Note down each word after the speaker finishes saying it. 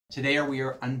Today we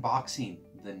are unboxing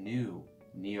the new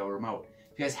Neo Remote.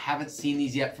 If you guys haven't seen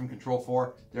these yet from Control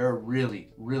 4, they're a really,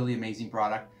 really amazing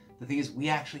product. The thing is, we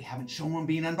actually haven't shown one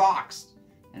being unboxed.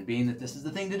 And being that this is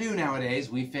the thing to do nowadays,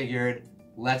 we figured,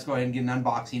 let's go ahead and get an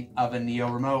unboxing of a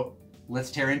Neo Remote.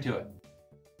 Let's tear into it.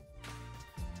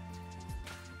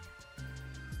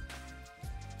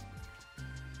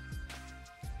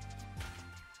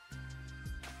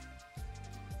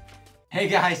 Hey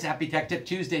guys, happy Tech Tip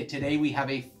Tuesday. Today we have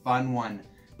a fun one.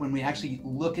 When we actually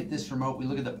look at this remote, we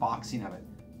look at the boxing of it.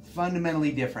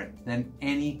 Fundamentally different than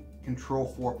any Control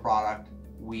 4 product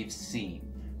we've seen.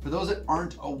 For those that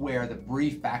aren't aware, the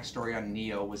brief backstory on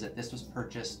Neo was that this was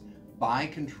purchased by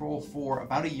Control 4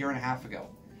 about 1.5 years ago.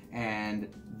 And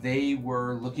they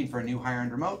were looking for a new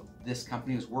higher-end remote. This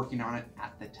company was working on it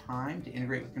at the time to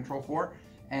integrate with Control 4.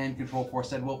 And Control 4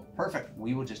 said, well, perfect,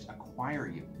 we will just acquire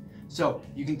you. So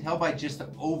you can tell by just the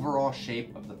overall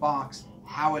shape of the box,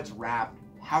 how it's wrapped,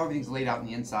 how everything's laid out on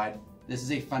the inside. This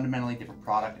is a fundamentally different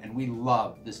product, and we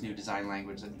love this new design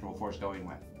language that Control 4 is going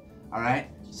with. All right,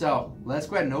 so let's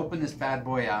go ahead and open this bad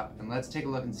boy up, and let's take a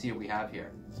look and see what we have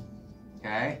here.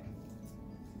 Okay.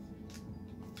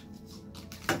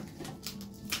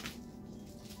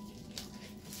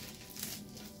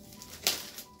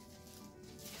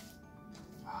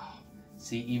 Oh,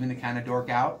 see, even to kind of dork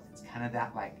out, it's kind of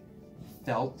that like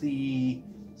felty,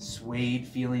 suede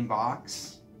feeling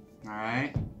box. All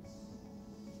right.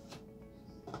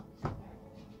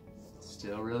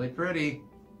 Still really pretty.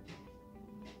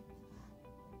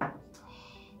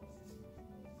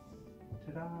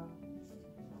 Ta-da. All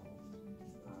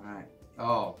right.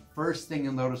 Oh, first thing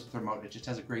you'll notice with the remote, it just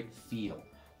has a great feel.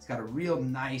 It's got a real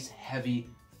nice, heavy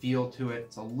feel to it.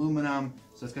 It's aluminum,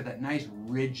 so it's got that nice,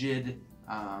 rigid,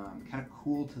 kind of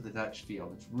cool to the touch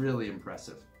feel. It's really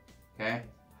impressive. Okay,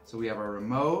 so we have our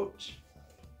remote.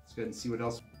 Let's go ahead and see what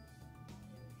else.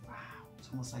 Wow, it's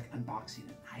almost like unboxing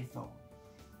an iPhone.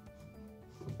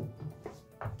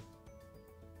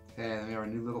 Okay, then we have our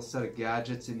new little set of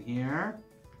gadgets in here.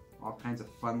 All kinds of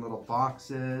fun little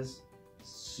boxes.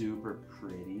 Super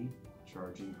pretty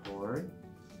charging cord.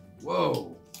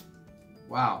 Whoa!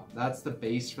 Wow, that's the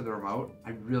base for the remote.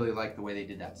 I really like the way they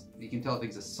did that. You can tell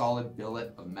thing's a solid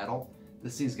billet of metal.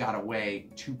 This thing's got to weigh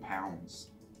 2 pounds.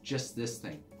 Just this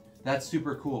thing. That's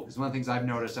super cool, because one of the things I've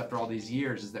noticed after all these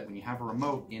years is that when you have a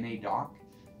remote in a dock,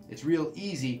 it's real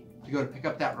easy to go to pick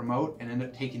up that remote and end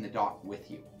up taking the dock with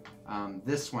you.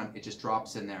 This one, it just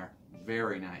drops in there.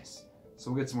 Very nice. So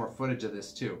we'll get some more footage of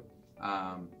this too.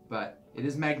 But it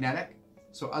is magnetic.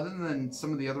 So other than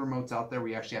some of the other remotes out there,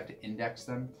 we actually have to index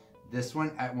them. This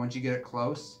one, once you get it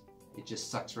close, it just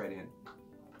sucks right in.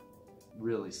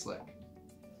 Really slick.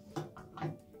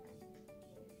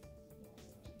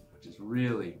 Which is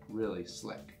really, really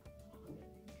slick.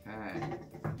 Okay.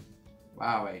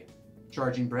 Wow, a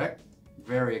charging brick.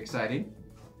 Very exciting.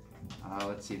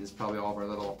 Let's see, this is probably all of our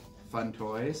little fun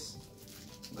toys.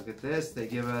 Look at this, they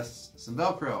give us some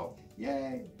Velcro.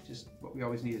 Yay, just what we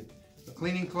always needed. A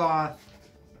cleaning cloth,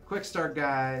 a quick start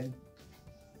guide,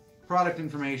 product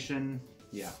information,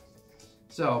 yeah.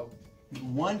 So,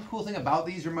 one cool thing about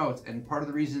these remotes, and part of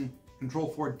the reason Control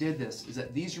 4 did this, is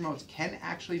that these remotes can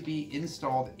actually be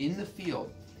installed in the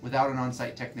field without an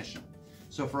on-site technician.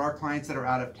 So for our clients that are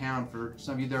out of town, for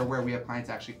some of you that are aware, we have clients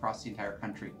actually across the entire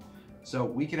country. So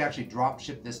we could actually drop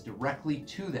ship this directly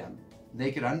to them.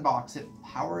 They could unbox it,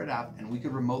 power it up, and we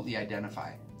could remotely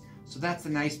identify it. So that's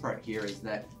the nice part here, is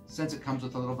that since it comes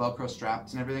with the little Velcro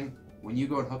straps and everything, when you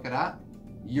go and hook it up,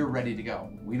 you're ready to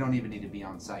go. We don't even need to be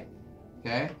on site.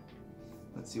 Okay?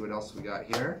 Let's see what else we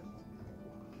got here.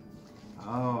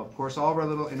 Oh, of course, all of our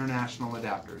little international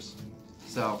adapters.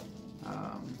 So,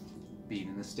 being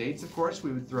in the States, of course,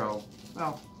 we would throw,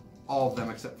 well, all of them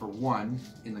except for one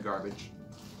in the garbage.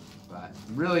 But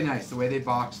really nice the way they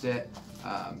boxed it.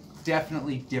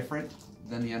 Definitely different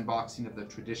than the unboxing of the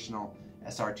traditional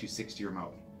SR260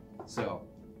 remote. So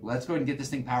let's go ahead and get this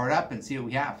thing powered up and see what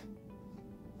we have.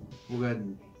 We'll go ahead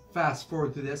and fast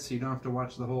forward through this so you don't have to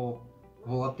watch the whole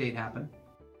update happen.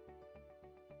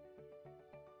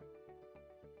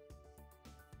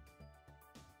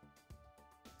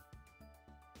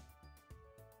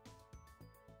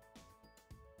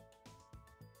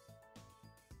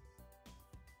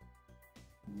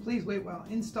 Please wait while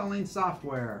installing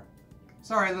software.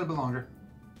 Sorry, a little bit longer.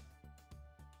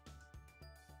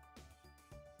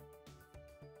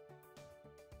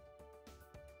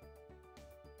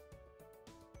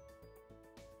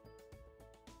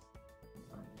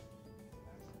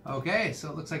 Okay, so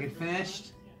it looks like it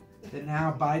finished. Then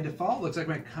now by default, looks like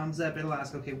when it comes up, it'll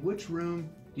ask, okay, which room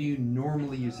do you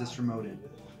normally use this remote in?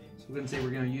 So we're going to say we're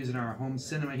going to use it in our home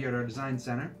cinema here at our design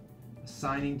center.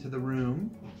 Assigning to the room.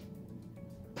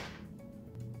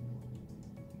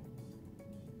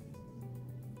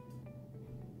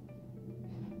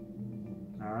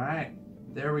 All right,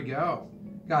 there we go.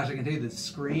 Gosh, I can tell you the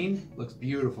screen looks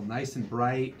beautiful, nice and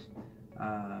bright.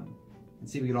 And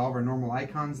see we get all of our normal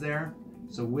icons there.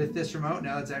 So with this remote,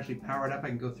 now it's actually powered up, I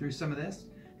can go through some of this.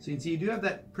 So you can see you do have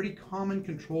that pretty common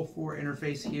Control4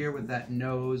 interface here with that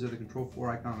nose or the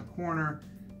Control4 icon in the corner,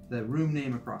 the room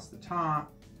name across the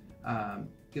top.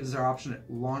 Gives us our option to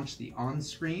launch the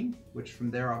on-screen, which from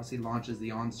there obviously launches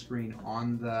the on-screen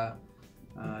on the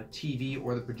TV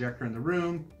or the projector in the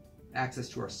room. Access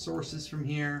to our sources from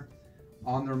here.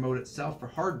 On the remote itself for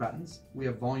hard buttons, we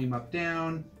have volume up,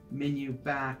 down, menu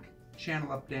back,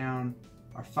 channel up, down,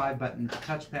 our 5-button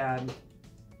touchpad,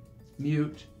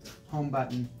 mute, home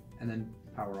button, and then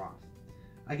power off.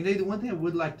 I can tell you the one thing I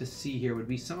would like to see here would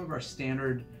be some of our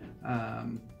standard,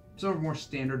 some of our more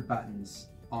standard buttons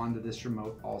onto this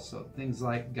remote also. Things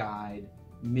like guide,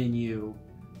 menu,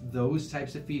 those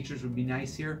types of features would be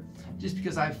nice here, just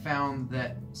because I've found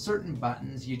that certain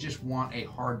buttons you just want a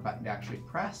hard button to actually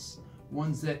press,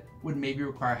 ones that would maybe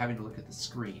require having to look at the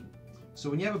screen. So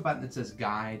when you have a button that says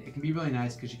guide, it can be really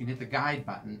nice because you can hit the guide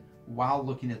button while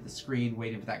looking at the screen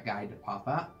waiting for that guide to pop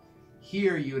up.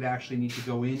 Here you would actually need to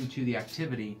go into the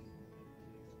activity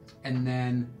and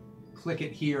then click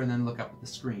it here and then look up at the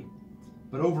screen.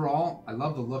 But overall, I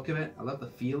love the look of it. I love the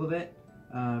feel of it.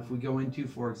 If we go into,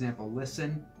 for example,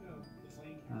 listen,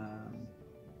 and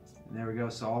there we go.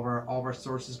 So all of our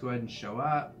sources go ahead and show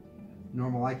up.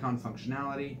 Normal icon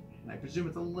functionality. And I presume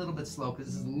it's a little bit slow because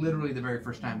this is literally the very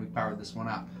first time we powered this one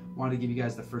up. Wanted to give you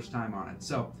guys the first time on it.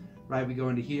 So, right, we go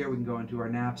into here. We can go into our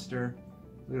Napster.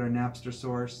 Look at our Napster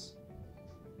source.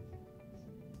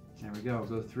 There we go.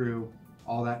 Go through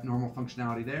all that normal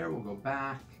functionality there. We'll go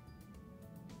back.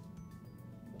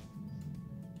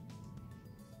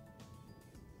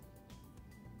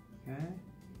 Okay.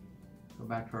 Go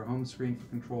back to our home screen for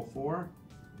Control4.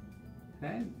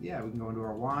 Okay. Yeah, we can go into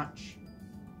our watch.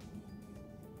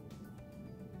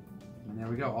 And there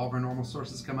we go. All of our normal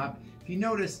sources come up. If you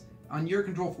notice, on your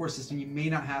Control4 system, you may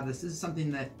not have this. This is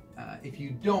something that, if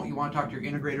you don't, you want to talk to your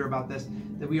integrator about this,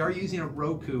 that we are using a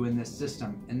Roku in this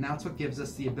system. And that's what gives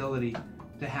us the ability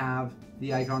to have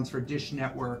the icons for Dish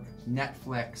Network,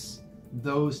 Netflix,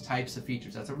 those types of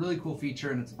features. That's a really cool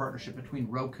feature, and it's a partnership between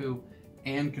Roku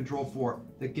and Control4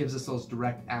 that gives us those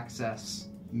direct access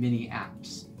mini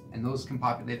apps. And those can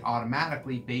populate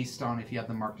automatically based on if you have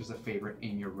them marked as a favorite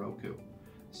in your Roku.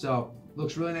 So,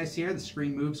 looks really nice here. The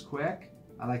screen moves quick.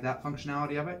 I like that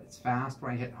functionality of it. It's fast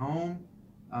when I hit home.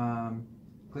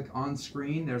 Click on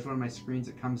screen. There's one of my screens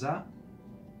that comes up.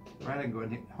 Right, I can go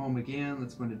ahead and hit home again.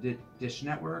 Let's go into Dish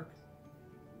Network.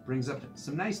 Brings up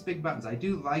some nice big buttons. I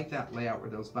do like that layout where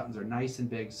those buttons are nice and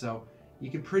big, so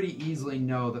you can pretty easily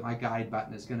know that my guide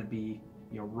button is going to be,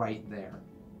 right there.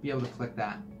 Be able to click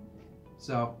that.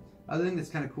 So, other thing that's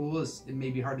kind of cool is it may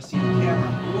be hard to see on camera.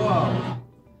 Whoa!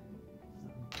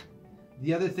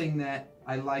 The other thing that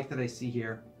I like that I see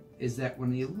here is that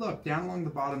when you look down along the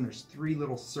bottom, there's 3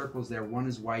 little circles there. 1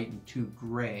 is white and 2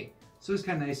 gray. So it's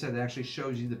kind of nice that it actually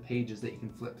shows you the pages that you can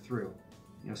flip through.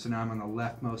 So now I'm on the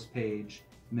leftmost page,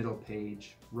 middle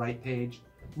page, right page.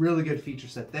 Really good feature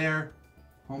set there.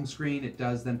 Home screen, it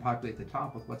does then populate the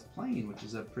top with what's playing, which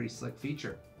is a pretty slick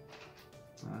feature.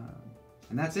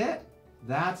 And that's it.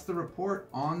 That's the report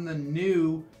on the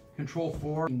new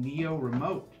Control4 Neo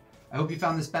Remote. I hope you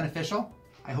found this beneficial.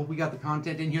 I hope we got the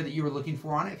content in here that you were looking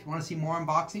for on it. If you want to see more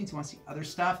unboxings, you want to see other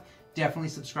stuff, definitely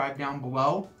subscribe down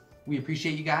below. We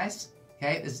appreciate you guys.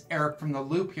 Okay, this is Eric from The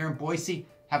Loop here in Boise.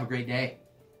 Have a great day.